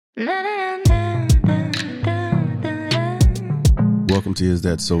Welcome to Is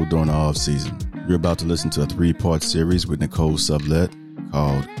That So during the off season. You're about to listen to a 3-part series with Nicole Sublette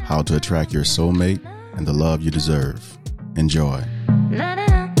called How to Attract Your Soulmate and the Love You Deserve. Enjoy.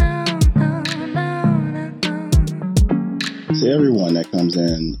 To everyone that comes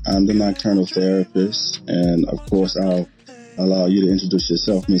in, I'm the nocturnal therapist, and of course I'll allow you to introduce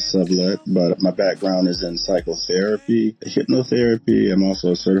yourself, Ms. Sublette, but my background is in psychotherapy, hypnotherapy. I'm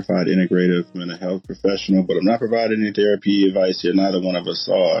also a certified integrative mental health professional, but I'm not providing any therapy advice here. Neither one of us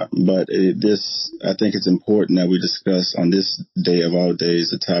are. But I think it's important that we discuss on this day of all days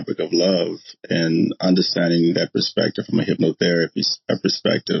the topic of love and understanding that perspective from a hypnotherapy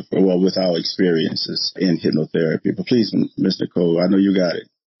perspective, with our experiences in hypnotherapy. But please, Ms. Nicole, I know you got it.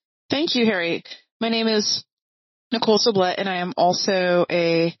 Thank you, Harry. My name is Nicole Sublette, and I am also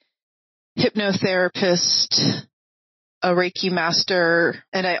a hypnotherapist, a Reiki master,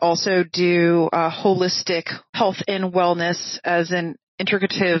 and I also do holistic health and wellness as an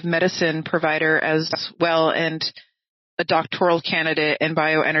integrative medicine provider as well, and a doctoral candidate in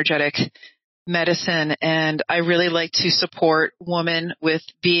bioenergetic medicine. And I really like to support women with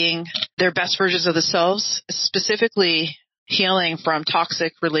being their best versions of themselves, specifically healing from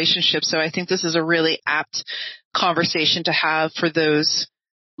toxic relationships. So I think this is a really apt conversation to have for those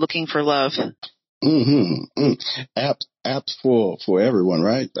looking for love. Apt for everyone,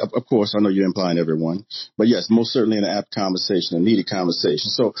 right? Of course, I know you're implying everyone, but yes, most certainly an apt conversation, a needed conversation.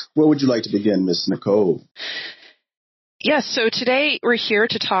 So where would you like to begin, Miss Nicole? Yes, so today we're here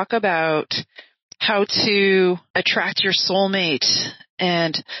to talk about how to attract your soulmate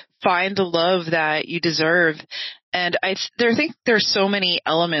and find the love that you deserve. And I think there's so many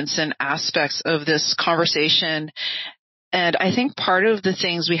elements and aspects of this conversation. And I think part of the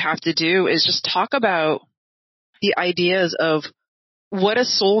things we have to do is just talk about the ideas of what a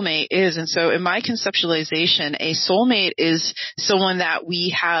soulmate is. And so in my conceptualization, a soulmate is someone that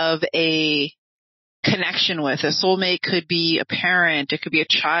we have a connection with. A soulmate could be a parent, it could be a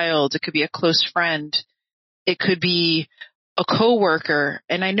child, it could be a close friend, it could be a coworker.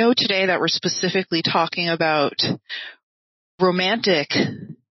 And I know today that we're specifically talking about romantic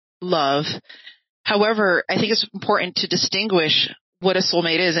love. However, I think it's important to distinguish what a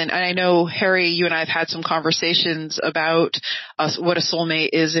soulmate is. And I know, Harry, you and I have had some conversations about what a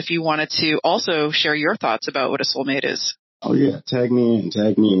soulmate is, if you wanted to also share your thoughts about what a soulmate is. Oh, yeah. Tag me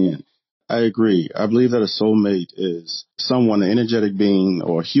in. I agree. I believe that a soulmate is someone, an energetic being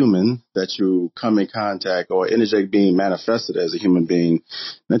or human that you come in contact, or energetic being manifested as a human being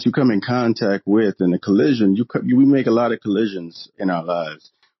that you come in contact with. In a collision, we make a lot of collisions in our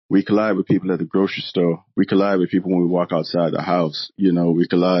lives. We collide with people at the grocery store. We collide with people when we walk outside the house. We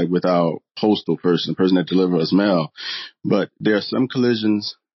collide with our postal person, the person that delivers us mail. But there are some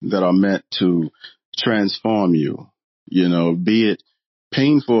collisions that are meant to transform you, be it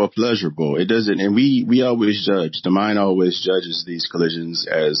painful or pleasurable. It doesn't, and we always judge. The mind always judges these collisions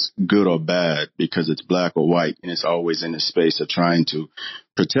as good or bad because it's black or white, and it's always in the space of trying to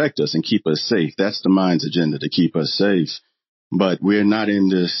protect us and keep us safe. That's the mind's agenda, to keep us safe. But we're not in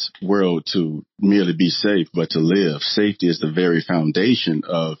this world to merely be safe, but to live. Safety is the very foundation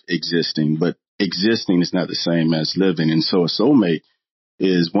of existing, but existing is not the same as living. And so a soulmate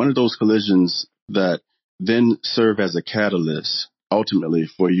is one of those collisions that then serve as a catalyst ultimately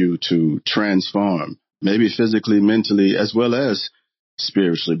for you to transform, maybe physically, mentally, as well as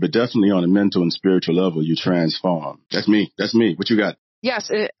spiritually, but definitely on a mental and spiritual level, you transform. That's me. What you got? Yes,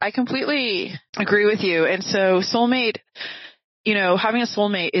 I completely agree with you. And so soulmate, having a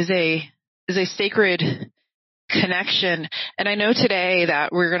soulmate is a sacred connection. And I know today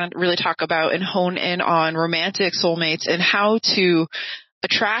that we're going to really talk about and hone in on romantic soulmates and how to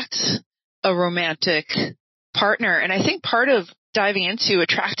attract a romantic partner. And I think part of diving into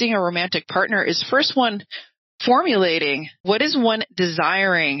attracting a romantic partner is first one formulating what is one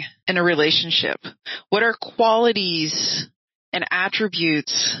desiring in a relationship? What are qualities and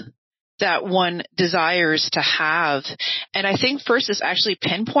attributes that one desires to have? And I think first is actually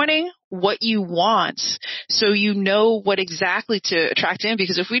pinpointing what you want so you know what exactly to attract in.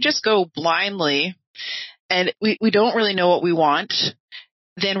 Because if we just go blindly and we don't really know what we want,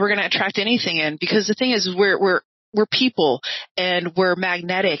 then we're going to attract anything in. Because the thing is, we're people and we're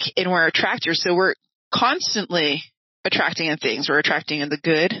magnetic and we're attractors. So we're constantly attracting in things. We're attracting in the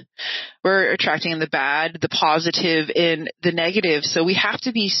good. We're attracting in the bad, the positive, in the negative. So we have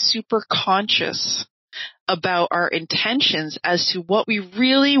to be super conscious about our intentions as to what we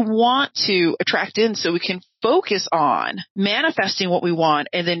really want to attract in, so we can focus on manifesting what we want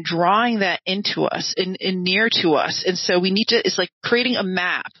and then drawing that into us and near to us. And so we need to, it's like creating a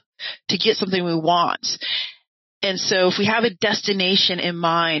map to get something we want. And so if we have a destination in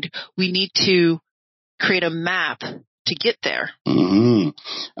mind, we need to create a map to get there. Mm-hmm.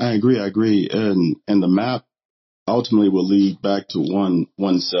 I agree. And the map ultimately will lead back to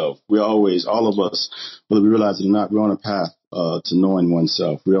oneself. We're always, all of us, whether we realize it or not, we're on a path to knowing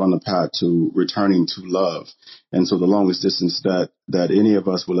oneself. We're on the path to returning to love. And so the longest distance that any of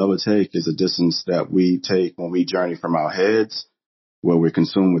us will ever take is a distance that we take when we journey from our heads, where we're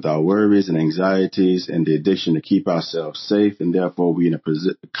consumed with our worries and anxieties and the addiction to keep ourselves safe. And therefore we're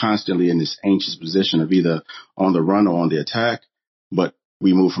constantly in this anxious position of either on the run or on the attack. But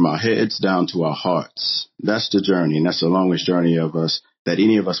we move from our heads down to our hearts. That's the journey, and that's the longest journey of us that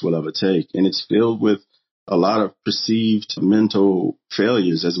any of us will ever take. And it's filled with a lot of perceived mental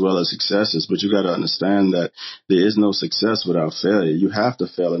failures as well as successes. But you got to understand that there is no success without failure. You have to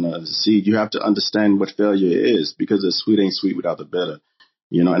fail in order to succeed. You have to understand what failure is, because the sweet ain't sweet without the bitter.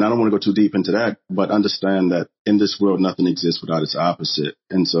 And I don't want to go too deep into that, but understand that in this world, nothing exists without its opposite.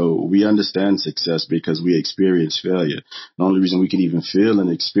 And so we understand success because we experience failure. The only reason we can even feel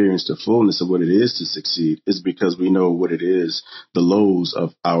and experience the fullness of what it is to succeed is because we know what it is, the lows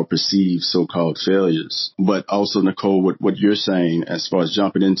of our perceived so-called failures. But also, Nicole, what you're saying as far as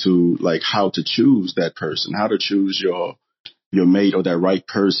jumping into like how to choose that person, how to choose your mate or that right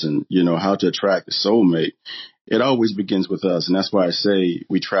person, how to attract a soulmate. It always begins with us. And that's why I say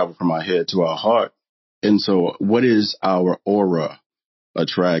we travel from our head to our heart. And so what is our aura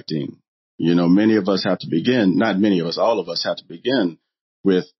attracting? Many of us have to begin, not many of us, all of us have to begin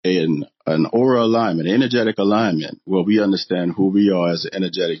with an aura alignment, energetic alignment, where we understand who we are as an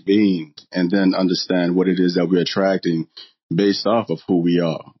energetic being and then understand what it is that we're attracting based off of who we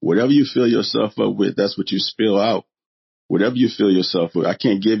are. Whatever you fill yourself up with, that's what you spill out. Whatever you fill yourself with, I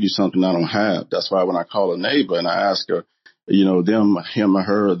can't give you something I don't have. That's why when I call a neighbor and I ask her, them, him or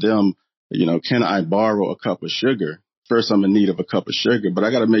her or them, can I borrow a cup of sugar? First, I'm in need of a cup of sugar, but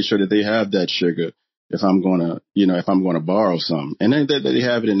I got to make sure that they have that sugar if I'm going to borrow some. And then they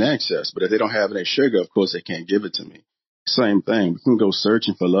have it in excess. But if they don't have any sugar, of course, they can't give it to me. Same thing. We can go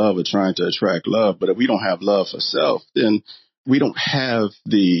searching for love or trying to attract love. But if we don't have love for self, then we don't have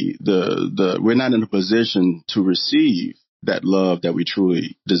we're not in a position to receive that love that we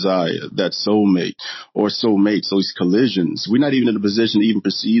truly desire, that soulmate or soulmates, those collisions. We're not even in a position to even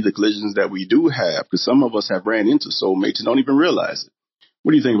perceive the collisions that we do have, because some of us have ran into soulmates and don't even realize it.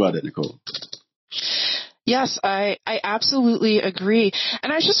 What do you think about that, Nicole? Yes, I absolutely agree.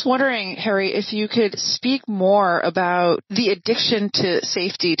 And I was just wondering, Harry, if you could speak more about the addiction to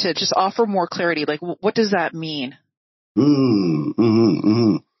safety, to just offer more clarity. Like, what does that mean?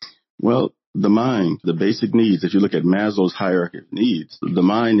 Well, the mind, the basic needs, if you look at Maslow's hierarchy of needs, the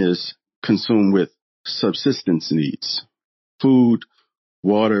mind is consumed with subsistence needs: food,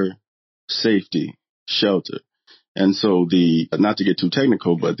 water, safety, shelter. And so not to get too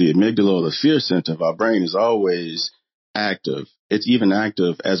technical, but the amygdala, or the fear center of our brain, is always active. It's even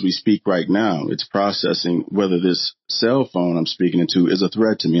active as we speak right now. It's processing whether this cell phone I'm speaking into is a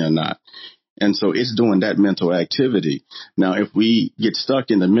threat to me or not. And so it's doing that mental activity. Now, if we get stuck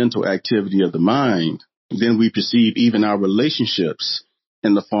in the mental activity of the mind, then we perceive even our relationships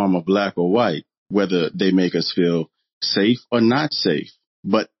in the form of black or white, whether they make us feel safe or not safe.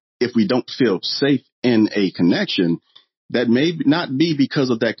 But if we don't feel safe in a connection, that may not be because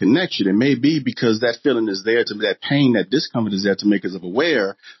of that connection. It may be because that feeling is there, that pain, that discomfort is there to make us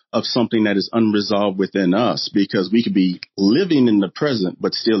aware of something that is unresolved within us, because we could be living in the present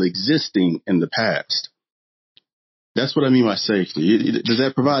but still existing in the past. That's what I mean by safety. Does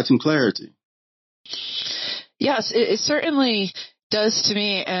that provide some clarity? Yes, it certainly does to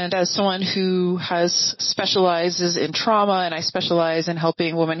me. And as someone who specializes in trauma, and I specialize in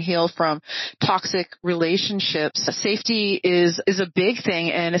helping women heal from toxic relationships, safety is a big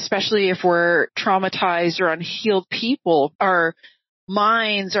thing. And especially if we're traumatized or unhealed people, our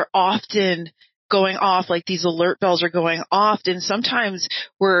minds are often going off, like these alert bells are going off. And sometimes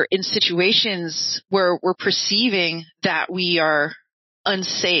we're in situations where we're perceiving that we are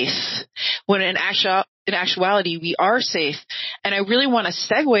unsafe, when in actuality we are safe. And I really want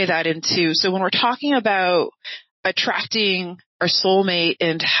to segue that into, so when we're talking about attracting our soulmate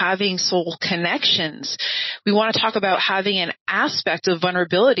and having soul connections, we want to talk about having an aspect of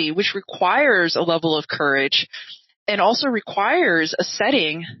vulnerability, which requires a level of courage and also requires a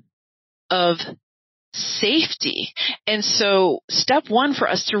setting of safety. And so step one for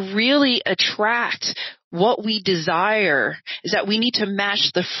us to really attract what we desire is that we need to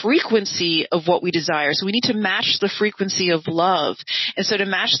match the frequency of what we desire. So we need to match the frequency of love. And so to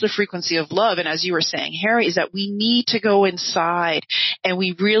match the frequency of love, and as you were saying, Harry, is that we need to go inside and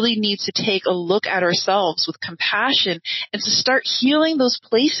we really need to take a look at ourselves with compassion and to start healing those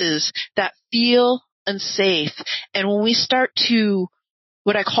places that feel unsafe. And when we start to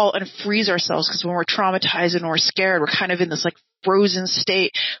what I call unfreeze ourselves, because when we're traumatized and we're scared, we're kind of in this like frozen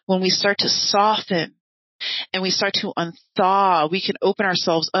state. When we start to soften and we start to unthaw, we can open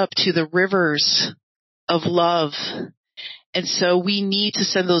ourselves up to the rivers of love. And so we need to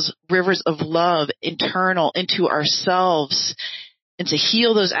send those rivers of love internal into ourselves and to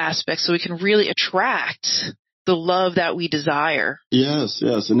heal those aspects so we can really attract the love that we desire. Yes.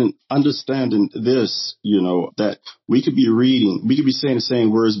 And then understanding this, that we could be saying the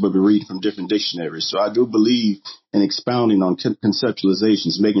same words, but we're reading from different dictionaries. So I do believe in expounding on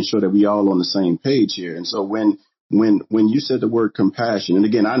conceptualizations, making sure that we all on the same page here. And so when you said the word compassion, and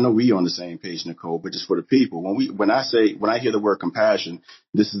again, I know we on the same page, Nicole, but just for the people, when I hear the word compassion,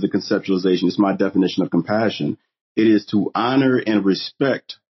 this is the conceptualization. It's my definition of compassion. It is to honor and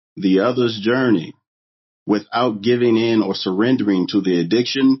respect the other's journey without giving in or surrendering to the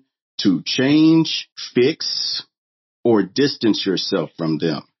addiction to change, fix, or distance yourself from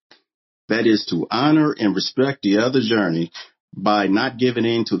them. That is to honor and respect the other journey by not giving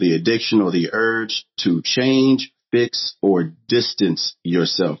in to the addiction or the urge to change, fix, or distance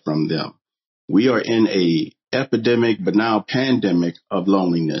yourself from them. We are in a epidemic, but now pandemic of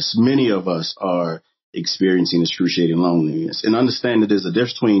loneliness. Many of us are experiencing excruciating loneliness, and understand that there's a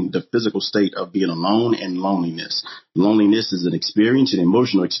difference between the physical state of being alone and loneliness. Loneliness is an experience, an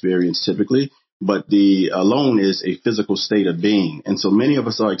emotional experience typically, but the alone is a physical state of being. And so many of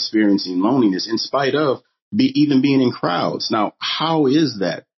us are experiencing loneliness in spite of even being in crowds. Now, how is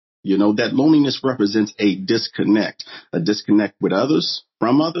that? That loneliness represents a disconnect with others,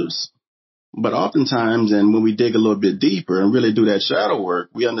 from others. But oftentimes, and when we dig a little bit deeper and really do that shadow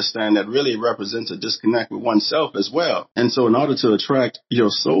work, we understand that really represents a disconnect with oneself as well. And so in order to attract your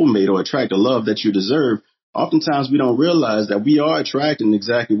soulmate or attract the love that you deserve, oftentimes we don't realize that we are attracting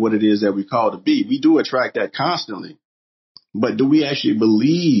exactly what it is that we call to be. We do attract that constantly. But do we actually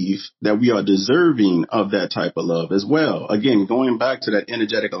believe that we are deserving of that type of love as well? Again, going back to that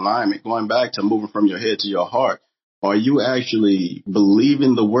energetic alignment, going back to moving from your head to your heart. Are you actually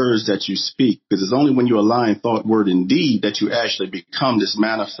believing the words that you speak? Because it's only when you align thought, word, and deed that you actually become this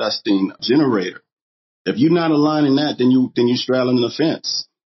manifesting generator. If you're not aligning that, then you're straddling the fence.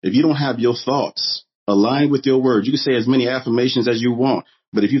 If you don't have your thoughts aligned with your words, you can say as many affirmations as you want.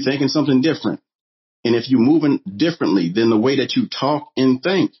 But if you're thinking something different, and if you're moving differently than the way that you talk and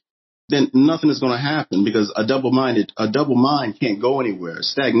think, then nothing is going to happen, because a double mind can't go anywhere.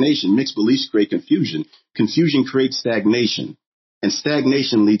 Stagnation, mixed beliefs create confusion. Confusion creates stagnation, and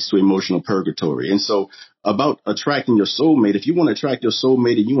stagnation leads to emotional purgatory. And so about attracting your soulmate, if you want to attract your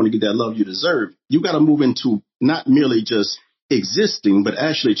soulmate and you want to get that love you deserve, you got to move into not merely just existing, but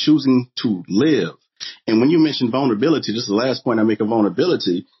actually choosing to live. And when you mention vulnerability, this is the last point I make of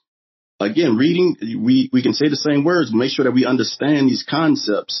vulnerability. Again, reading, we can say the same words, but make sure that we understand these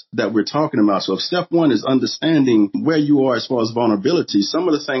concepts that we're talking about. So if step one is understanding where you are as far as vulnerability, some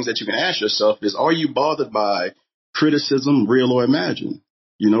of the things that you can ask yourself is, are you bothered by criticism, real or imagined,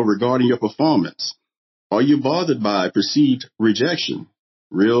 regarding your performance? Are you bothered by perceived rejection,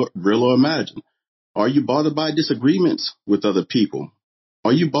 real or imagined? Are you bothered by disagreements with other people?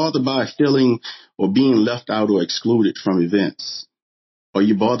 Are you bothered by feeling or being left out or excluded from events? Are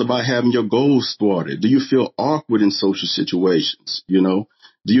you bothered by having your goals thwarted? Do you feel awkward in social situations? Do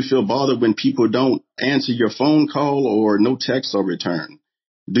you feel bothered when people don't answer your phone call or no text are returned?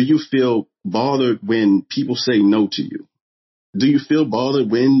 Do you feel bothered when people say no to you? Do you feel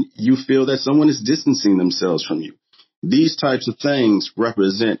bothered when you feel that someone is distancing themselves from you? These types of things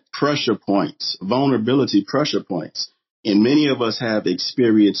represent pressure points, vulnerability pressure points. And many of us have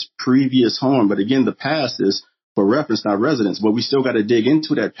experienced previous harm. But again, the past is for reference, not residence, but we still got to dig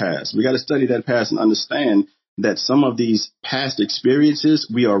into that past. We got to study that past and understand that some of these past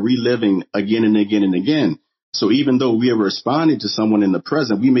experiences we are reliving again and again and again. So even though we are responding to someone in the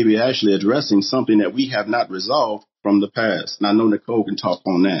present, we may be actually addressing something that we have not resolved from the past. And I know Nicole can talk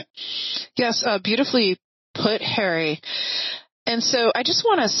on that. Yes, beautifully put, Harry. And so I just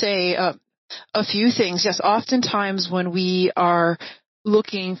want to say a few things. Yes, oftentimes when we are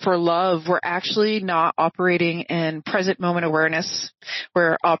looking for love, we're actually not operating in present moment awareness.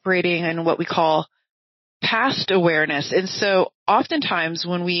 We're operating in what we call past awareness. And so oftentimes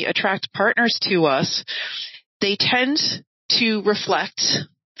when we attract partners to us, they tend to reflect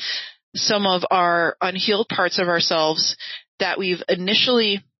some of our unhealed parts of ourselves that we've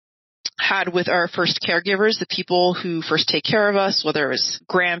initially had with our first caregivers, the people who first take care of us, whether it was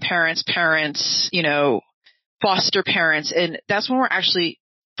grandparents, parents, foster parents. And that's when we're actually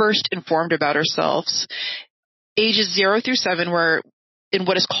first informed about ourselves. Ages 0 through 7, we're in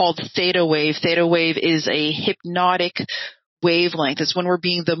what is called theta wave. Theta wave is a hypnotic wavelength. It's when we're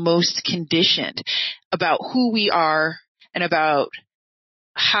being the most conditioned about who we are and about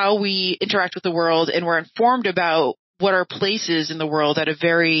how we interact with the world. And we're informed about what our place is in the world at a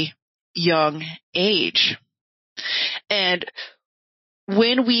very young age. And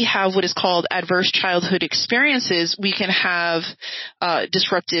when we have what is called adverse childhood experiences, we can have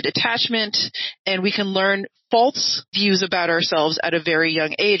disrupted attachment, and we can learn false views about ourselves at a very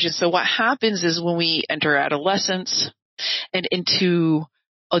young age. And so what happens is when we enter adolescence and into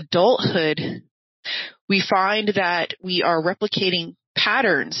adulthood, we find that we are replicating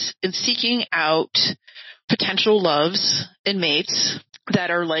patterns and seeking out potential loves and mates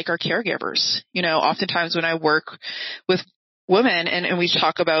that are like our caregivers. Oftentimes when I work with women and we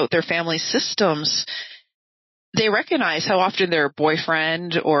talk about their family systems, they recognize how often their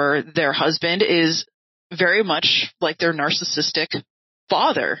boyfriend or their husband is very much like their narcissistic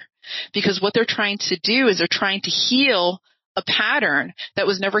father, because what they're trying to do is they're trying to heal a pattern that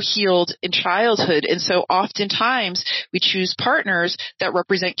was never healed in childhood. And so oftentimes we choose partners that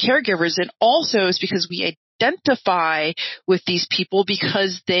represent caregivers, and also it's because we identify with these people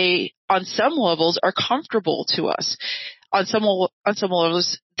because they, on some levels, are comfortable to us. On some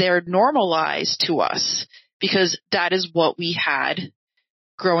levels, they're normalized to us because that is what we had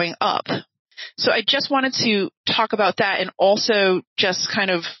growing up. So I just wanted to talk about that and also just kind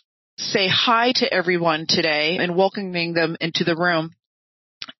of say hi to everyone today and welcoming them into the room.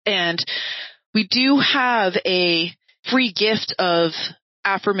 And we do have a free gift of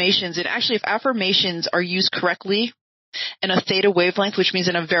affirmations. And actually, if affirmations are used correctly in a theta wavelength, which means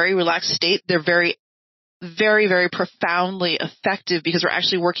in a very relaxed state, they're very, very, very profoundly effective because we're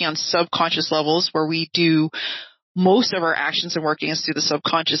actually working on subconscious levels where we do most of our actions and working is through the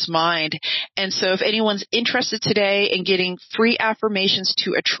subconscious mind. And so if anyone's interested today in getting free affirmations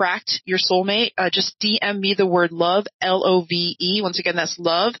to attract your soulmate, just DM me the word love, LOVE. Once again, that's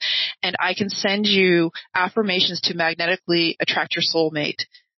love. And I can send you affirmations to magnetically attract your soulmate.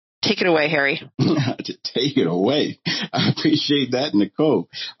 Take it away, Harry. Take it away. I appreciate that, Nicole.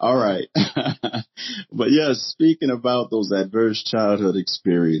 All right. But yes, speaking about those adverse childhood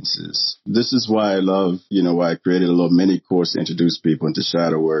experiences, this is why I love, why I created a little mini course to introduce people into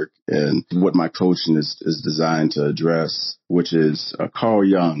shadow work and what my coaching is designed to address, which is Carl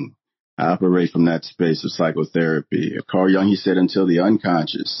Jung. I operate from that space of psychotherapy. Carl Jung, he said, until the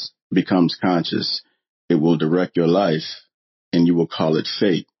unconscious becomes conscious, it will direct your life and you will call it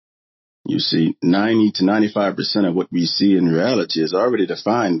fate. You see, 90 to 95% of what we see in reality is already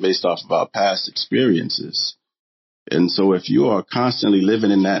defined based off of our past experiences. And so if you are constantly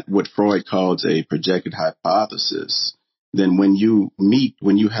living in that, what Freud calls a projected hypothesis, then when you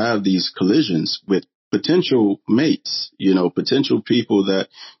have these collisions with potential mates, potential people that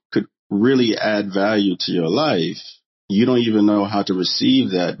could really add value to your life, you don't even know how to receive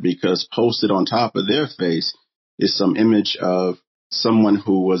that because posted on top of their face is some image of someone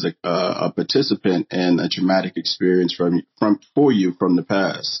who was a participant in a traumatic experience for you from the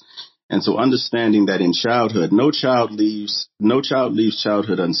past. And so understanding that in childhood, no child leaves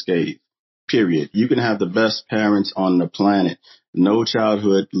childhood unscathed, period. You can have the best parents on the planet. No child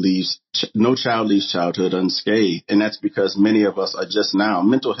leaves childhood unscathed. And that's because many of us are just now,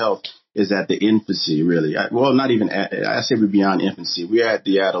 mental health is at the infancy, really. Not even, I say we're beyond infancy. We're at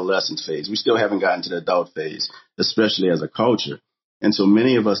the adolescent phase. We still haven't gotten to the adult phase, especially as a culture. And so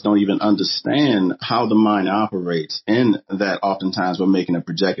many of us don't even understand how the mind operates, and that oftentimes we're making a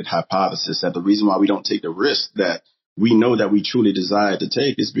projected hypothesis that the reason why we don't take the risk that we know that we truly desire to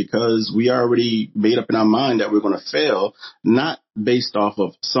take is because we already made up in our mind that we're going to fail, not based off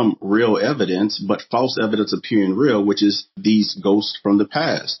of some real evidence, but false evidence appearing real, which is these ghosts from the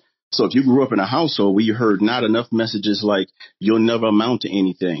past. So if you grew up in a household where you heard not enough messages like you'll never amount to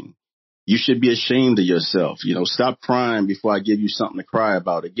anything, you should be ashamed of yourself. Stop crying before I give you something to cry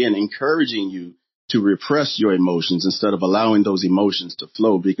about. Again, encouraging you to repress your emotions instead of allowing those emotions to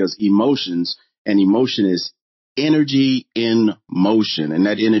flow, because emotion is energy in motion, and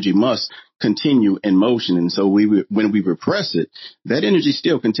that energy must continue in motion. And so when we repress it, that energy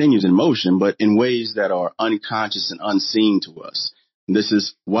still continues in motion, but in ways that are unconscious and unseen to us. This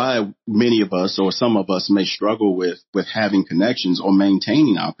is why many of us or some of us may struggle with having connections or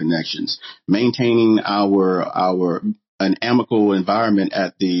maintaining our connections, maintaining an amicable environment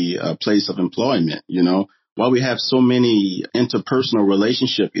at the place of employment. While we have so many interpersonal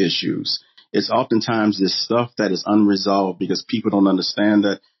relationship issues, it's oftentimes this stuff that is unresolved because people don't understand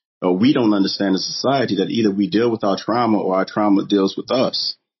that, or we don't understand as a society that either we deal with our trauma or our trauma deals with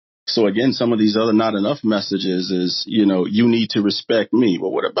us. So again, some of these other not enough messages is, you need to respect me.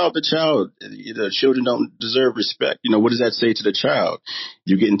 Well, what about the child? The children don't deserve respect. What does that say to the child?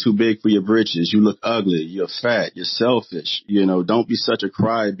 You're getting too big for your britches. You look ugly. You're fat. You're selfish. Don't be such a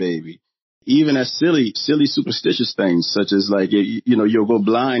crybaby. Even as silly, superstitious things, such as like, you'll go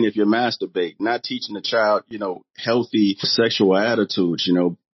blind if you masturbate, not teaching the child, healthy sexual attitudes,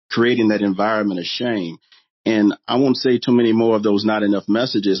 creating that environment of shame. And I won't say too many more of those not enough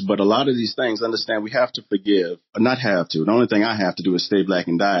messages, but a lot of these things, understand we have to forgive, or not have to. The only thing I have to do is stay black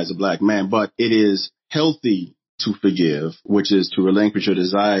and die as a black man, but it is healthy to forgive, which is to relinquish your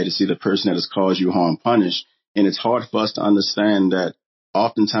desire to see the person that has caused you harm punished. And it's hard for us to understand that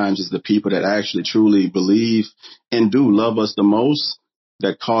oftentimes it's the people that actually truly believe and do love us the most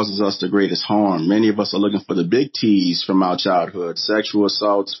that causes us the greatest harm. Many of us are looking for the big T's from our childhood: sexual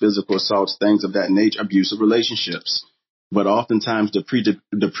assaults, physical assaults, things of that nature, abusive relationships. But oftentimes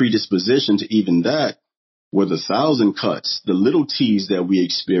the predisposition to even that were the 1,000 cuts, the little T's that we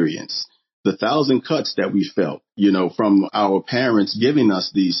experience, the 1,000 cuts that we felt, from our parents giving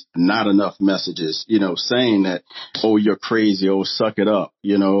us these not enough messages, saying that, oh, you're crazy, oh, suck it up,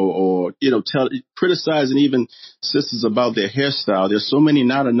 or, criticizing even sisters about their hairstyle. There's so many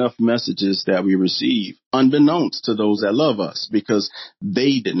not enough messages that we receive unbeknownst to those that love us because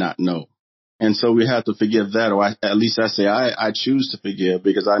they did not know. And so we have to forgive that, or at least I choose to forgive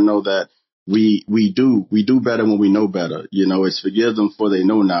because I know that we do better when we know better. It's forgive them for they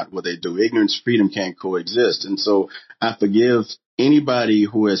know not what they do. Ignorance, freedom can't coexist. And so I forgive anybody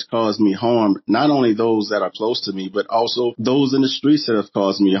who has caused me harm, not only those that are close to me, but also those in the streets that have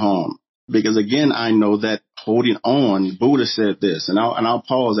caused me harm. Because again, I know that holding on, Buddha said this, and I'll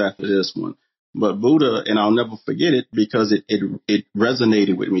pause after this one. But Buddha, and I'll never forget it because it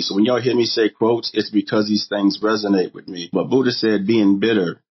resonated with me. So when y'all hear me say quotes, it's because these things resonate with me. But Buddha said, being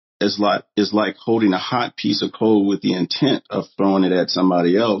bitter is like holding a hot piece of coal with the intent of throwing it at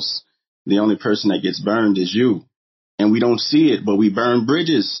somebody else. The only person that gets burned is you. And we don't see it, but we burn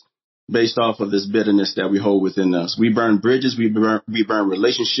bridges based off of this bitterness that we hold within us. We burn bridges, we burn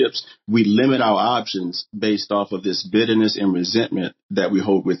relationships, we limit our options based off of this bitterness and resentment that we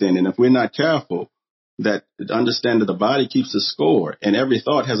hold within. And if we're not careful, that understand that the body keeps a score and every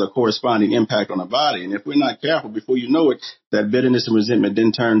thought has a corresponding impact on the body. And if we're not careful, before you know it, that bitterness and resentment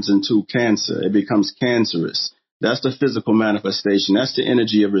then turns into cancer. It becomes cancerous. That's the physical manifestation. That's the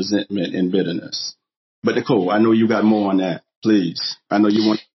energy of resentment and bitterness. But Nicole, I know you got more on that. Please. I know you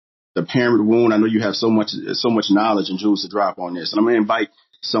want the parent wound. I know you have so much knowledge and jewels to drop on this. And I'm going to invite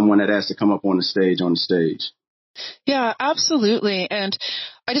someone that has to come up on the stage. Yeah, absolutely. And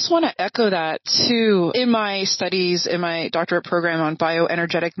I just want to echo that too. In my studies, in my doctorate program on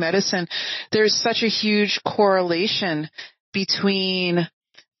bioenergetic medicine, there's such a huge correlation between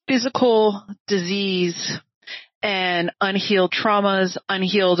physical disease and unhealed traumas,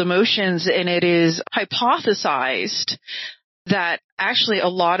 unhealed emotions. And it is hypothesized that actually a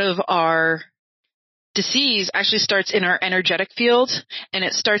lot of our disease actually starts in our energetic field and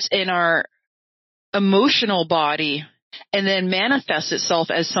it starts in our emotional body and then manifests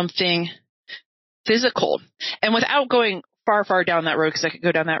itself as something physical. And without going far down that road, because I could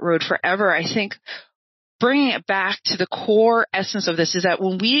go down that road forever, I think bringing it back to the core essence of this is that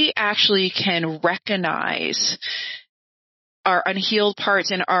when we actually can recognize our unhealed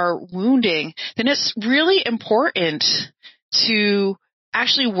parts and our wounding, then it's really important to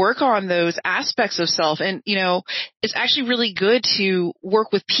actually work on those aspects of self. And, it's actually really good to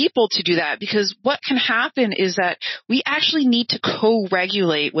work with people to do that, because what can happen is that we actually need to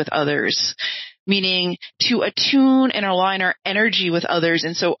co-regulate with others, meaning to attune and align our energy with others.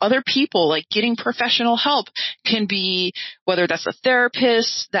 And so other people, like getting professional help, can be, whether that's a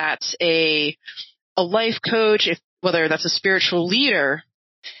therapist, that's a life coach, whether that's a spiritual leader,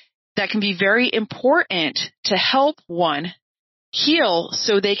 that can be very important to help one heal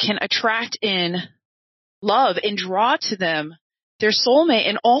so they can attract in love and draw to them their soulmate.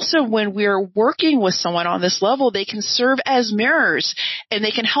 And also when we're working with someone on this level, they can serve as mirrors and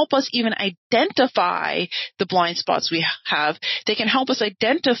they can help us even identify the blind spots we have. They can help us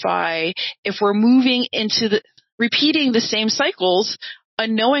identify if we're moving into repeating the same cycles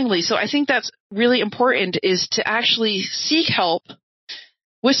unknowingly. So I think that's really important, is to actually seek help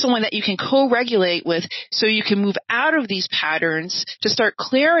with someone that you can co-regulate with, so you can move out of these patterns to start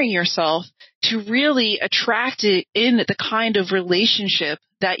clearing yourself to really attract it in the kind of relationship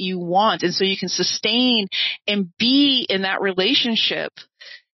that you want. And so you can sustain and be in that relationship,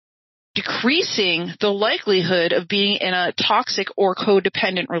 decreasing the likelihood of being in a toxic or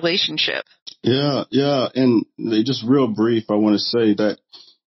codependent relationship. Yeah. And just real brief, I want to say that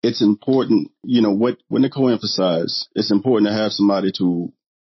it's important, what Nicole emphasized, it's important to have somebody to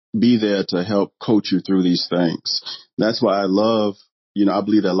be there to help coach you through these things. That's why I love, I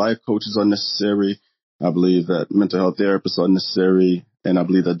believe that life coaches are necessary. I believe that mental health therapists are necessary. And I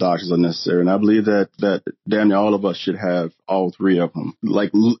believe that doctors are necessary. And I believe that damn near all of us should have all three of them.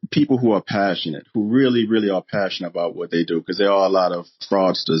 Like people who are passionate, who really, really are passionate about what they do, because there are a lot of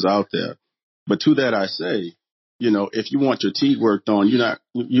fraudsters out there. But to that I say, if you want your teeth worked on, you're going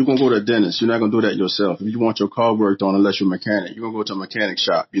to go to a dentist. You're not going to do that yourself. If you want your car worked on, unless you're a mechanic, you're going to go to a mechanic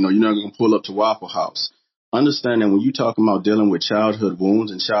shop. You're not going to pull up to Waffle House. Understand that when you're talking about dealing with childhood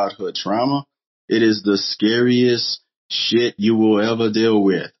wounds and childhood trauma, it is the scariest shit you will ever deal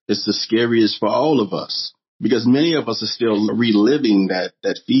with. It's the scariest for all of us, because many of us are still reliving that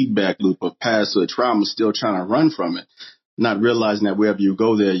feedback loop of pasthood trauma, still trying to run from it, not realizing that wherever you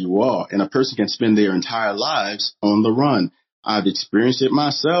go, there you are. And a person can spend their entire lives on the run. I've experienced it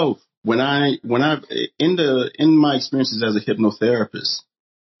myself. In my experiences as a hypnotherapist,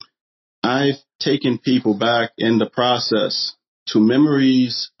 I've taken people back in the process to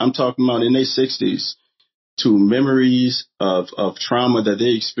memories. I'm talking about in their 60s, to memories of trauma that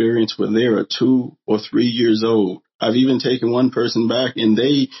they experienced when they were 2 or 3 years old. I've even taken one person back, and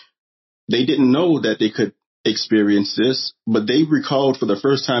they didn't know that they could experience this, but they recalled for the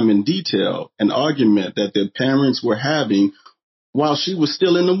first time in detail an argument that their parents were having while she was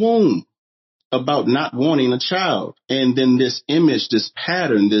still in the womb about not wanting a child. And then this image, this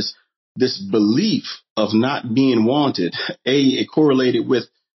pattern, this belief of not being wanted, it correlated with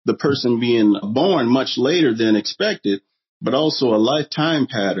the person being born much later than expected, but also a lifetime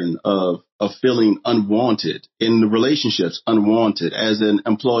pattern of feeling unwanted in the relationships, unwanted as an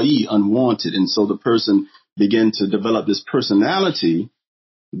employee, unwanted. And so the person began to develop this personality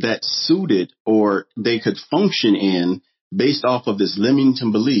that suited or they could function in based off of this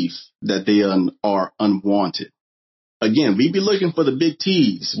limiting belief that they are unwanted. Again, we be looking for the big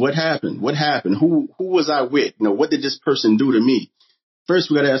T's. What happened? What happened? Who was I with? What did this person do to me?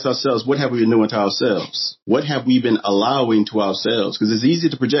 First, we got to ask ourselves, what have we been doing to ourselves? What have we been allowing to ourselves? Because it's easy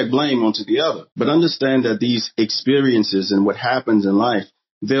to project blame onto the other. But understand that these experiences and what happens in life,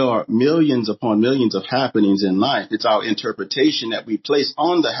 there are millions upon millions of happenings in life. It's our interpretation that we place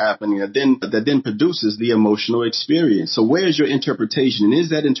on the happening that then produces the emotional experience. So where's your interpretation? And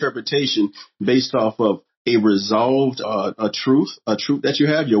is that interpretation based off of a resolved a truth that you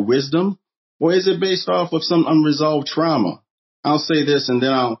have, your wisdom? Or is it based off of some unresolved trauma? I'll say this and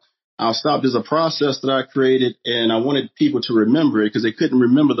then I'll stop. There's a process that I created, and I wanted people to remember it because they couldn't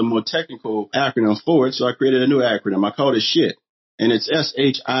remember the more technical acronym for it. So I created a new acronym. I called it SHIT, and it's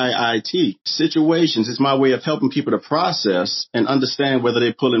SHIIT. Situations is my way of helping people to process and understand whether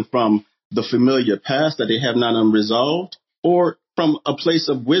they're pulling from the familiar past that they have not unresolved, or from a place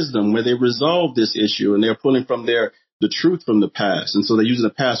of wisdom where they resolve this issue and they're pulling from the truth from the past. And so they're using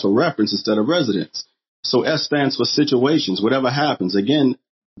the past for reference instead of residence. So S stands for situations, whatever happens. Again,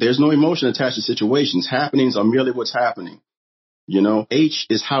 there's no emotion attached to situations. Happenings are merely what's happening. H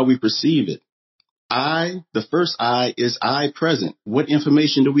is how we perceive it. I, the first I is I present. What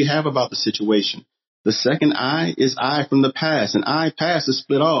information do we have about the situation? The second I is I from the past. And I past is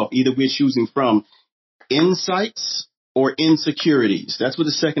split off. Either we're choosing from insights or insecurities. That's what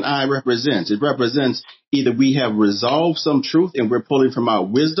the second I represents. It represents either we have resolved some truth and we're pulling from our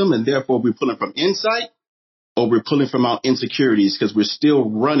wisdom and therefore we're pulling from insight, or we're pulling from our insecurities because we're still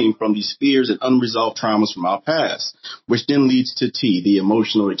running from these fears and unresolved traumas from our past, which then leads to T, the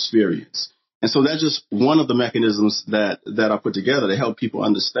emotional experience. And so that's just one of the mechanisms that I put together to help people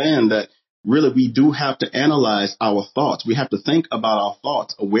understand that really we do have to analyze our thoughts. We have to think about our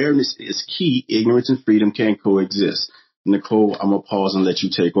thoughts. Awareness is key. Ignorance and freedom can't coexist. Nicole, I'm going to pause and let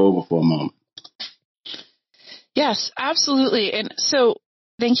you take over for a moment. Yes, absolutely. And so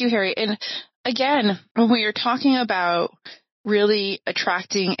thank you, Harry. And again, when we are talking about really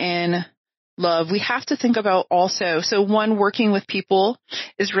attracting in love, we have to think about also, so one, working with people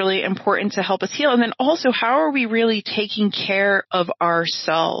is really important to help us heal. And then also, how are we really taking care of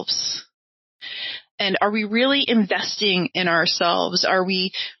ourselves? And are we really investing in ourselves? Are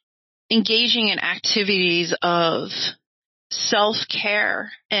we engaging in activities of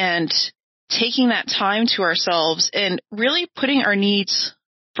self-care and taking that time to ourselves and really putting our needs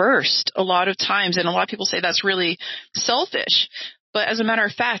first a lot of times. And a lot of people say that's really selfish. But as a matter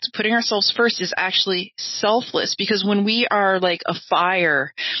of fact, putting ourselves first is actually selfless, because when we are like a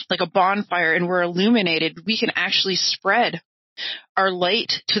fire, like a bonfire, and we're illuminated, we can actually spread our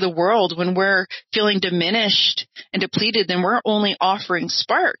light to the world. When we're feeling diminished and depleted, then we're only offering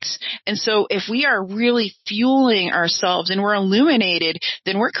sparks. And so if we are really fueling ourselves and we're illuminated,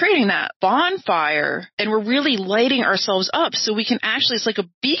 then we're creating that bonfire and we're really lighting ourselves up, so we can actually, it's like a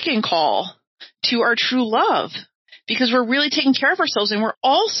beacon call to our true love. Because we're really taking care of ourselves, and we're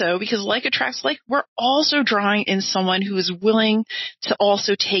also, because like attracts like, we're also drawing in someone who is willing to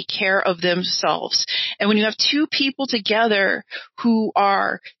also take care of themselves. And when you have two people together who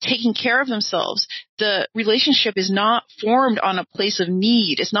are taking care of themselves, the relationship is not formed on a place of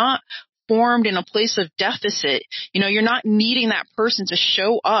need. It's not formed in a place of deficit. You know, you're not needing that person to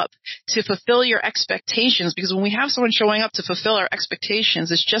show up to fulfill your expectations, because when we have someone showing up to fulfill our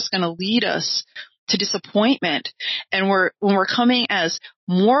expectations, it's just going to lead us to disappointment. And when we're coming as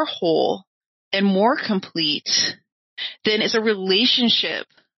more whole and more complete, then it's a relationship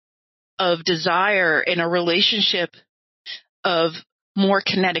of desire and a relationship of more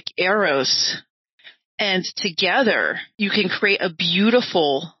kinetic eros. And together you can create a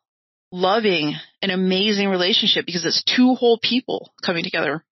beautiful, loving, and amazing relationship, because it's two whole people coming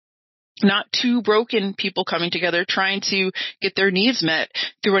together. Not two broken people coming together trying to get their needs met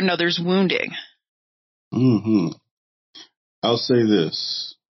through another's wounding. I'll say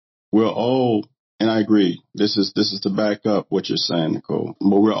this. We're all, and I agree, this is to back up what you're saying, Nicole,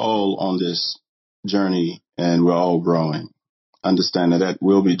 but we're all on this journey and we're all growing. Understand that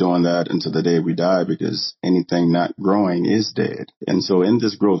we'll be doing that until the day we die, because anything not growing is dead. And so in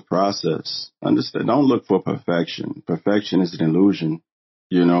this growth process, understand, don't look for perfection. Perfection is an illusion,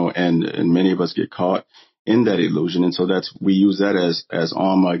 you know, and many of us get caught in that illusion. And so we use that as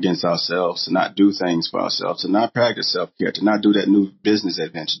armor against ourselves, to not do things for ourselves, to not practice self-care, to not do that new business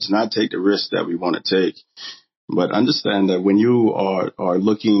adventure, to not take the risks that we want to take. But understand that when you are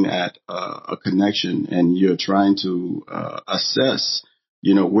looking at a connection and you're trying to assess,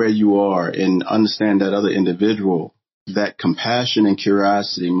 you know, where you are, and understand that other individual, that compassion and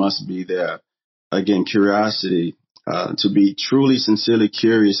curiosity must be there. Again, curiosity, to be truly, sincerely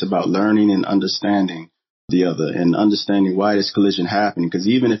curious about learning and understanding the other, and understanding why this collision happened. Because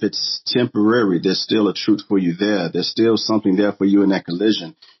even if it's temporary, there's still a truth for you there. There's still something there for you in that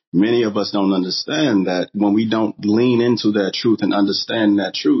collision. Many of us don't understand that when we don't lean into that truth and understand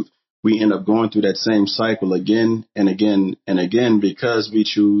that truth, we end up going through that same cycle again and again and again, because we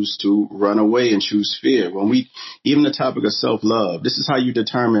choose to run away and choose fear. Even the topic of self-love, this is how you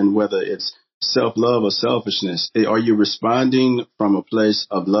determine whether it's self-love or selfishness. Are you responding from a place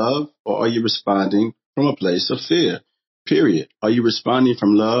of love, or are you responding from a place of fear? Period. Are you responding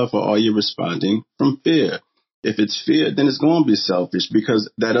from love, or are you responding from fear? If it's fear, then it's going to be selfish,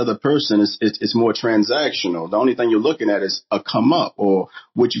 because that other person is more transactional. The only thing you're looking at is a come up, or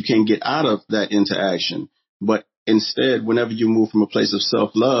what you can get out of that interaction. But instead, whenever you move from a place of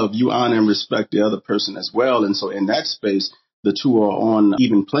self-love, you honor and respect the other person as well. And so in that space, the two are on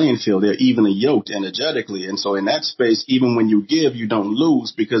even playing field. They're evenly yoked energetically. And so in that space, even when you give, you don't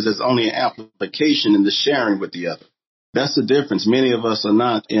lose, because there's only an amplification in the sharing with the other. That's the difference. Many of us are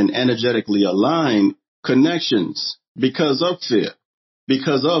not in energetically aligned connections because of fear,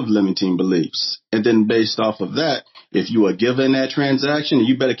 because of limiting beliefs. And then based off of that, if you are given that transaction,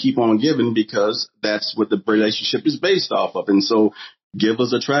 you better keep on giving, because that's what the relationship is based off of. And so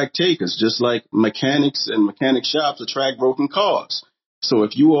givers attract takers, just like mechanics and mechanic shops attract broken cars. So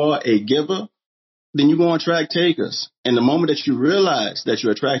if you are a giver, then you're going to attract takers. And the moment that you realize that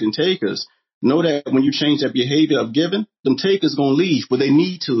you're attracting takers, know that when you change that behavior of giving, them takers going to leave, but they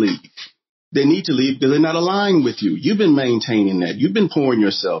need to leave. They need to leave because they're not aligned with you. You've been maintaining that. You've been pouring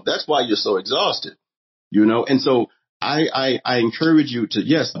yourself. That's why you're so exhausted, you know. And so I encourage you to,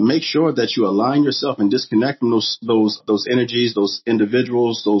 yes, make sure that you align yourself and disconnect from those energies, those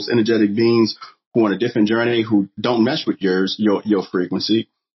individuals, those energetic beings who are on a different journey, who don't mesh with your frequency,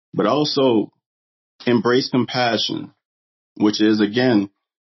 but also embrace compassion, which is, again,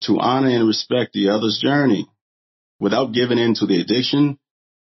 to honor and respect the other's journey without giving in to the addiction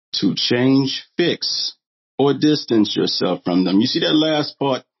to change, fix, or distance yourself from them. You see that last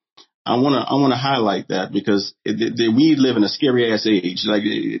part? I want to highlight that, because we live in a scary ass age. Like,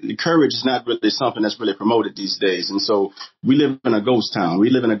 courage is not really something that's really promoted these days. And so we live in a ghost town. We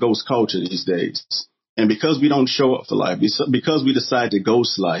live in a ghost culture these days. And because we don't show up for life, because we decide to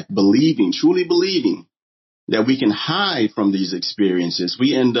ghost life, truly believing that we can hide from these experiences,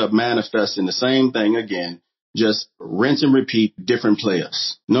 we end up manifesting the same thing again just rinse and repeat different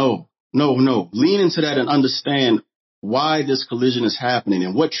players. No. Lean into that and understand why this collision is happening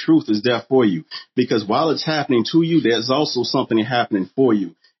and what truth is there for you. Because while it's happening to you, there's also something happening for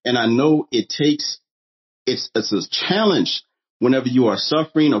you. And I know it's a challenge whenever you are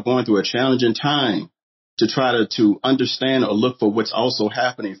suffering or going through a challenging time to try to understand or look for what's also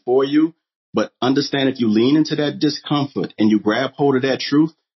happening for you. But understand, if you lean into that discomfort and you grab hold of that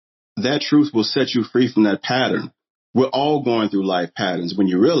truth will set you free from that pattern. We're all going through life patterns when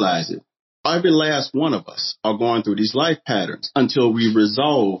you realize it. Every last one of us are going through these life patterns until we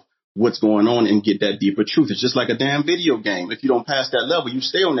resolve what's going on and get that deeper truth. It's just like a damn video game. If you don't pass that level, you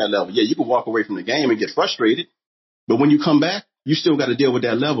stay on that level. Yeah, you can walk away from the game and get frustrated, but when you come back, you still got to deal with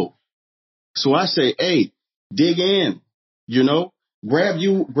that level. So I say, hey, dig in, grab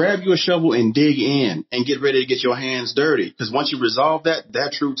you a shovel and dig in and get ready to get your hands dirty. Because once you resolve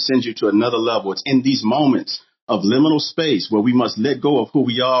that truth sends you to another level. It's in these moments of liminal space where we must let go of who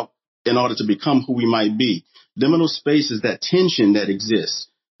we are in order to become who we might be. Liminal space is that tension that exists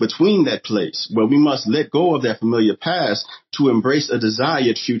between that place where we must let go of that familiar past to embrace a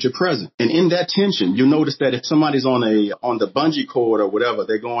desired future present. And in that tension, you'll notice that if somebody's on the bungee cord or whatever,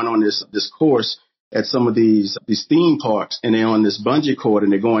 they're going on this course at some of these theme parks, and they're on this bungee cord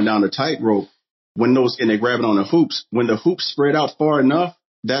and they're going down the tightrope, and they're grabbing on the hoops. When the hoops spread out far enough,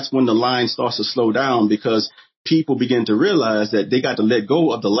 that's when the line starts to slow down, because people begin to realize that they got to let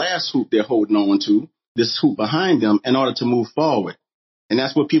go of the last hoop they're holding on to, this hoop behind them, in order to move forward. And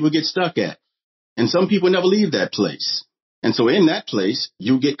that's where people get stuck at. And some people never leave that place. And so in that place,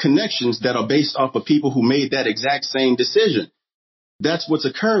 you get connections that are based off of people who made that exact same decision. That's what's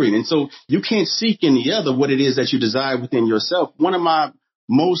occurring. And so you can't seek any other what it is that you desire within yourself. One of my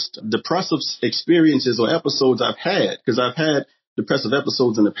most depressive experiences or episodes I've had, because I've had depressive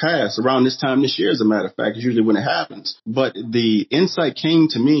episodes in the past, around this time this year, as a matter of fact, is usually when it happens. But the insight came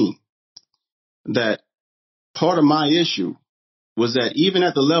to me that part of my issue was that even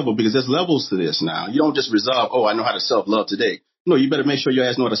at the level, because there's levels to this now, you don't just resolve, I know how to self-love today. No, you better make sure your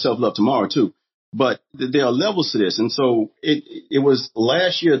ass know how to self-love tomorrow too. But there are levels to this. And so it was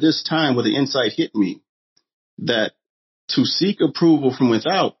last year, this time, where the insight hit me that to seek approval from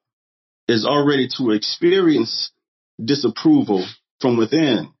without is already to experience disapproval from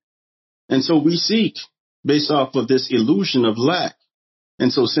within. And so we seek based off of this illusion of lack.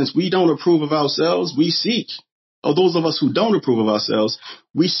 And so since we don't approve of ourselves, we seek, or those of us who don't approve of ourselves,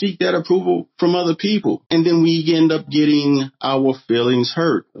 we seek that approval from other people. And then we end up getting our feelings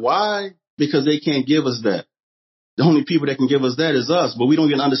hurt. Why? Because they can't give us that. The only people that can give us that is us, but we don't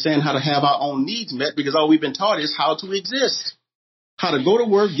even understand how to have our own needs met, because all we've been taught is how to exist, how to go to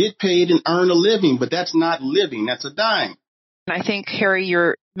work, get paid, and earn a living. But that's not living. That's a dime. And I think, Harry,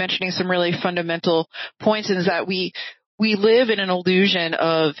 you're mentioning some really fundamental points, is that we live in an illusion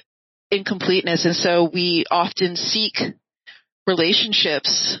of incompleteness. And so we often seek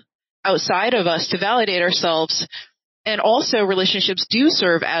relationships outside of us to validate ourselves. And also relationships do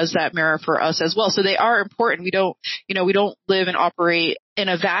serve as that mirror for us as well. So they are important. We don't live and operate in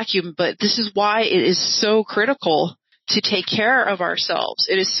a vacuum, but this is why it is so critical to take care of ourselves.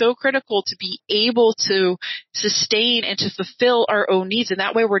 It is so critical to be able to sustain and to fulfill our own needs. And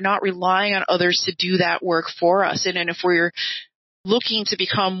that way we're not relying on others to do that work for us. And if we're looking to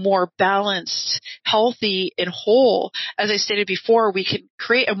become more balanced, healthy, and whole, as I stated before, we can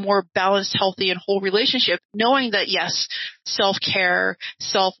create a more balanced, healthy, and whole relationship, knowing that, yes, self-care,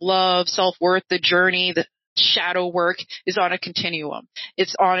 self-love, self-worth, the journey, the shadow work is on a continuum.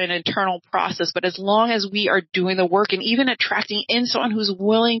 It's on an internal process. But as long as we are doing the work and even attracting in someone who's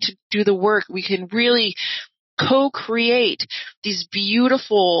willing to do the work, we can really co-create these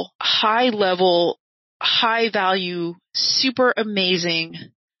beautiful, high-level, high-value, super amazing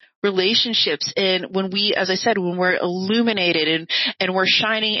relationships. And when we, as I said, when we're illuminated and we're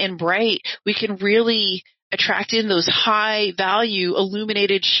shining and bright, we can really attract in those high-value,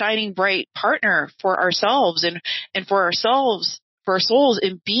 illuminated, shining, bright partner for ourselves and for ourselves, for our souls,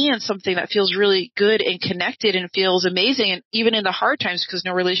 and be in something that feels really good and connected and feels amazing. And even in the hard times, because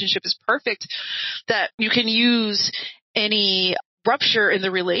no relationship is perfect, that you can use any rupture in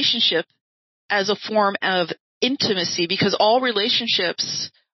the relationship as a form of intimacy, because all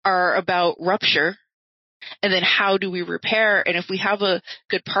relationships are about rupture. And then how do we repair? And if we have a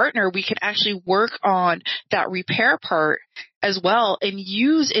good partner, we can actually work on that repair part as well and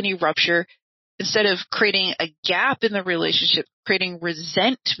use any rupture instead of creating a gap in the relationship, creating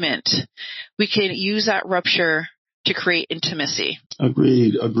resentment. We can use that rupture to create intimacy.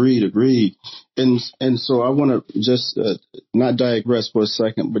 Agreed. And so I want to just not digress for a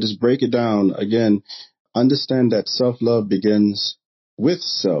second, but just break it down again. understand that self-love begins with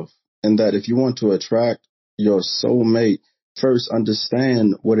self, and that if you want to attract your soulmate, first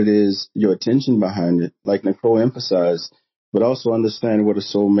understand what it is, your attention behind it, like Nicole emphasized, but also understand what a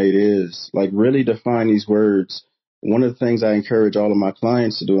soulmate is. Like, really define these words. One of the things I encourage all of my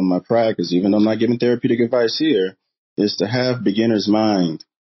clients to do in my practice, even though I'm not giving therapeutic advice here, is to have beginner's mind.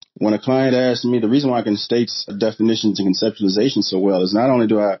 When a client asks me, the reason why I can state definitions and conceptualization so well is not only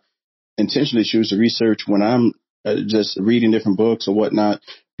do I intentionally choose to research when I'm just reading different books or whatnot,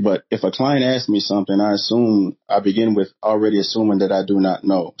 but if a client asks me something, I begin with already assuming that I do not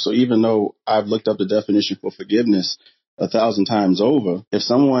know. So even though I've looked up the definition for forgiveness 1,000 times over,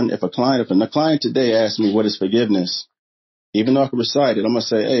 if a client today asks me what is forgiveness, even though I can recite it, I'm going to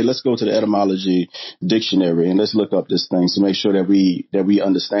say, hey, let's go to the etymology dictionary and let's look up this thing to make sure that we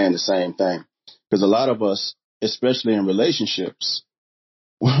understand the same thing. Because a lot of us, especially in relationships,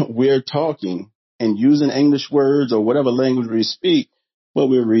 we're talking and using English words or whatever language we speak, but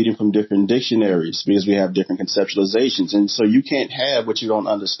we're reading from different dictionaries because we have different conceptualizations. And so you can't have what you don't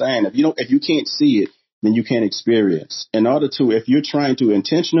understand. If you can't see it, then you can't experience. If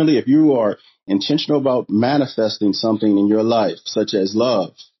you are intentional about manifesting something in your life, such as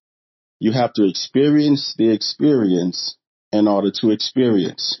love, you have to experience the experience in order to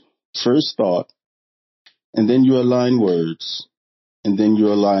experience. First thought, and then you align words, and then you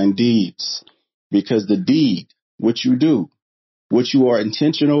align deeds. Because the deed, what you do, what you are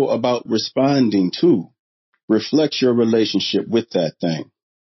intentional about responding to, reflects your relationship with that thing.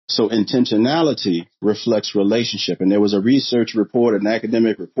 So intentionality reflects relationship. And there was a research report, an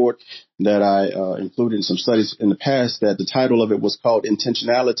academic report that I included in some studies in the past, that the title of it was called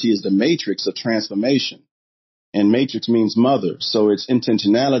Intentionality is the Matrix of Transformation. And matrix means mother. So it's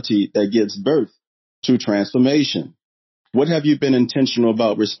intentionality that gives birth to transformation. What have you been intentional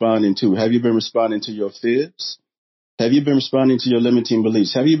about responding to? Have you been responding to your fears? Have you been responding to your limiting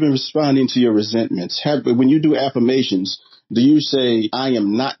beliefs? Have you been responding to your resentments? When you do affirmations, do you say, I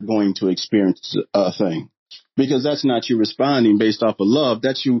am not going to experience a thing? Because that's not you responding based off of love.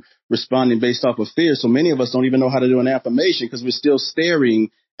 That's you responding based off of fear. So many of us don't even know how to do an affirmation because we're still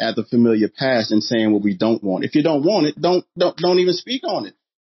staring at the familiar past and saying what we don't want. If you don't want it, don't even speak on it.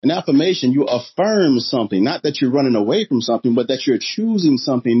 An affirmation, you affirm something, not that you're running away from something, but that you're choosing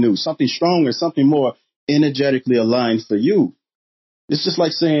something new, something stronger, something more energetically aligned for you. It's just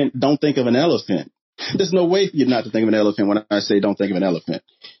like saying, don't think of an elephant. There's no way for you not to think of an elephant when I say don't think of an elephant.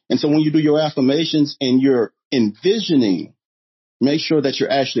 And so when you do your affirmations and you're envisioning, make sure that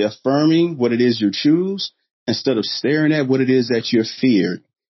you're actually affirming what it is you choose instead of staring at what it is that you're feared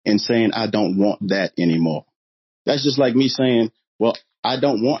and saying, I don't want that anymore. That's just like me saying, well, I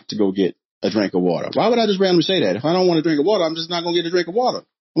don't want to go get a drink of water. Why would I just randomly say that? If I don't want a drink of water, I'm just not going to get a drink of water. I'm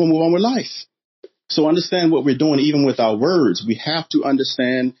going to move on with life. So understand what we're doing, even with our words. We have to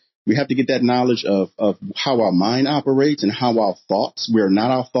understand, we have to get that knowledge of how our mind operates and how our thoughts, we're not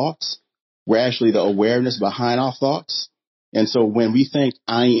our thoughts. We're actually the awareness behind our thoughts. And so when we think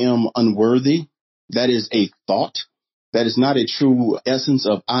I am unworthy, that is a thought. That is not a true essence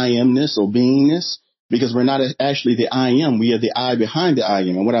of I amness or beingness, because we're not actually the I am. We are the I behind the I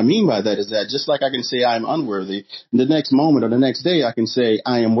am. And what I mean by that is that just like I can say I'm unworthy, the next moment or the next day I can say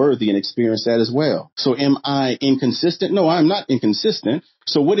I am worthy and experience that as well. So am I inconsistent? No, I'm not inconsistent.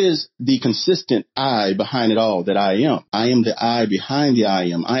 So what is the consistent I behind it all that I am? I am the I behind the I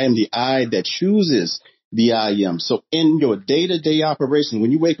am. I am the I that chooses the I am. So in your day-to-day operation,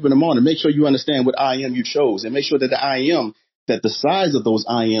 when you wake up in the morning, make sure you understand what I am you chose, and make sure that the I am, that the size of those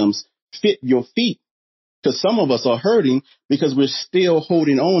I ams fit your feet. Because some of us are hurting because we're still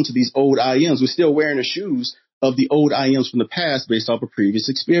holding on to these old I ams. We're still wearing the shoes of the old I ams from the past based off of previous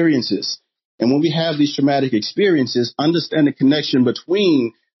experiences. And when we have these traumatic experiences, understand the connection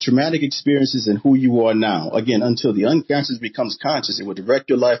between traumatic experiences and who you are now. Again, until the unconscious becomes conscious, it will direct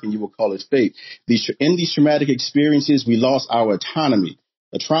your life and you will call it fate. In these traumatic experiences, we lost our autonomy.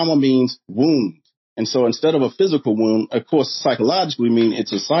 A trauma means wound. And so instead of a physical wound, of course, psychologically mean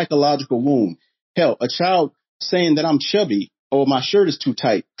it's a psychological wound. Hell, a child saying that I'm chubby or my shirt is too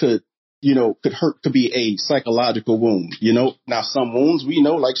tight could be a psychological wound. Now some wounds we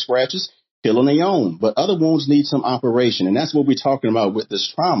know, like scratches, heal on their own, but other wounds need some operation. And that's what we're talking about with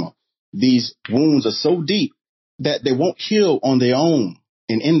this trauma. These wounds are so deep that they won't heal on their own.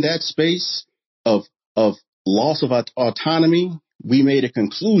 And in that space of loss of autonomy, we made a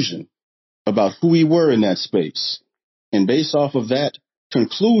conclusion about who we were in that space. And based off of that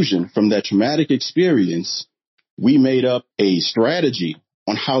conclusion from that traumatic experience, we made up a strategy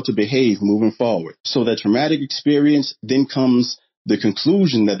on how to behave moving forward. So that traumatic experience then comes the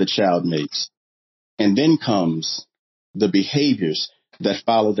conclusion that the child makes. And then comes the behaviors that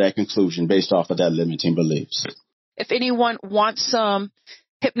follow that conclusion based off of that limiting beliefs. If anyone wants some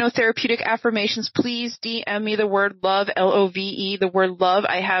hypnotherapeutic affirmations, please DM me the word love, LOVE, the word love.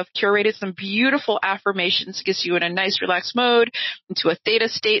 I have curated some beautiful affirmations, gets you in a nice relaxed mode, into a theta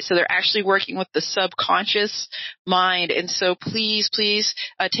state. So they're actually working with the subconscious mind. And so please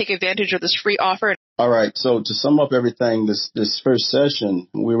take advantage of this free offer. All right. So to sum up everything, this first session,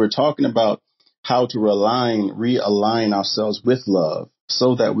 we were talking about how to realign ourselves with love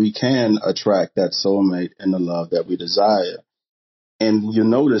so that we can attract that soulmate and the love that we desire. And you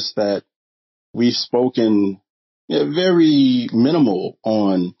notice that we've spoken very minimal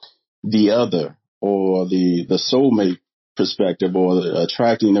on the other or the soulmate perspective or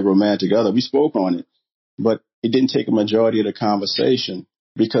attracting the romantic other. We spoke on it, but it didn't take a majority of the conversation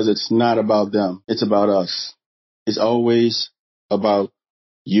because it's not about them. It's about us. It's always about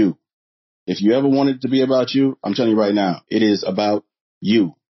you. If you ever wanted it to be about you, I'm telling you right now, it is about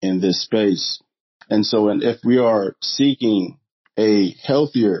you in this space. And so, if we are seeking a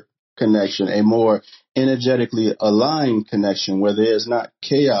healthier connection, a more energetically aligned connection where there is not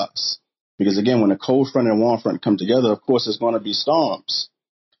chaos, because again, when a cold front and a warm front come together, of course, there's going to be storms.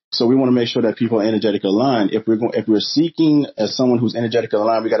 So we want to make sure that people are energetically aligned. If we're seeking as someone who's energetically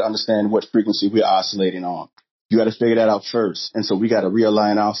aligned, we got to understand what frequency we're oscillating on. You got to figure that out first. And so we got to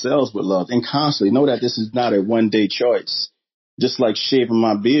realign ourselves with love and constantly know that this is not a one-day choice. Just like shaving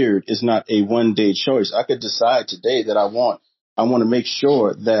my beard is not a one-day choice. I could decide today that I want to make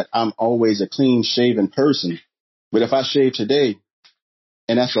sure that I'm always a clean shaven person. But if I shave today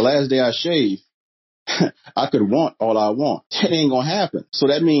and that's the last day I shave, I could want all I want. It ain't going to happen. So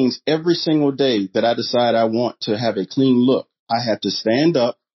that means every single day that I decide I want to have a clean look, I have to stand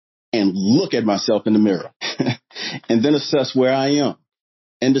up and look at myself in the mirror and then assess where I am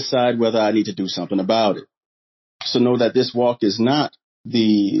and decide whether I need to do something about it. So know that this walk is not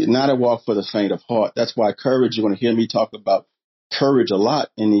a walk for the faint of heart. That's why courage, you're going to hear me talk about courage a lot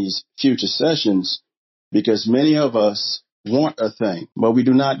in these future sessions, because many of us want a thing, but we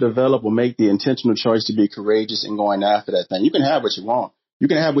do not develop or make the intentional choice to be courageous in going after that thing. You can have what you want. You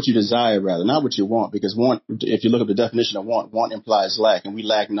can have what you desire, rather, not what you want, because want, if you look at the definition of want implies lack, and we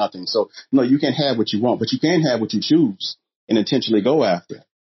lack nothing. So, no, you can have what you want, but you can have what you choose and intentionally go after.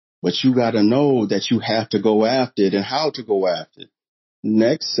 But you got to know that you have to go after it and how to go after it.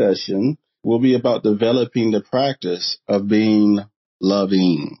 Next session will be about developing the practice of being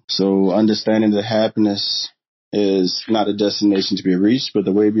loving. So understanding that happiness is not a destination to be reached, but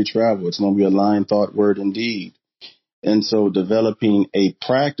the way we travel. It's when we align thought, word, and deed. And so developing a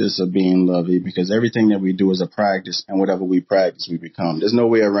practice of being loving, because everything that we do is a practice, and whatever we practice, we become. There's no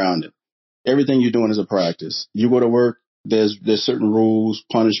way around it. Everything you're doing is a practice. You go to work, there's certain rules,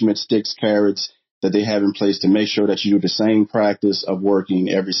 punishments, sticks, carrots that they have in place to make sure that you do the same practice of working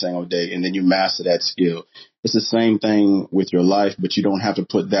every single day, and then you master that skill. It's the same thing with your life, but you don't have to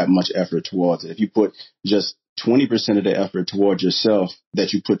put that much effort towards it. If you put just 20% of the effort towards yourself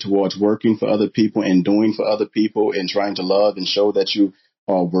that you put towards working for other people and doing for other people and trying to love and show that you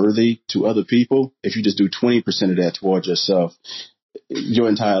are worthy to other people, if you just do 20% of that towards yourself, your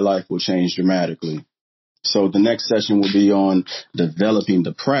entire life will change dramatically. So the next session will be on developing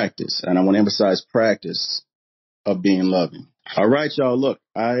the practice, and I want to emphasize practice of being loving. All right, y'all. Look,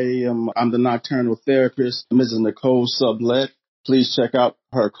 I'm the nocturnal therapist, Mrs. Nicole Sublette. Please check out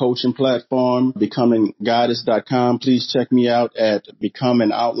her coaching platform, becominggoddess.com. Please check me out at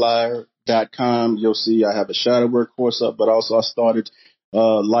becomingoutlier.com. You'll see I have a shadow work course up, but also I started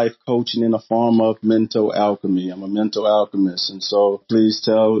life coaching in the form of mental alchemy. I'm a mental alchemist. And so please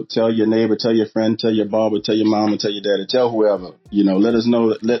tell your neighbor, tell your friend, tell your barber, tell your mama, tell your daddy, tell whoever,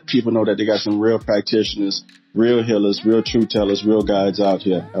 let people know that they got some real practitioners, real healers, real truth tellers, real guides out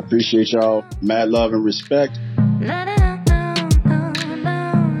here. I appreciate y'all. Mad love and respect.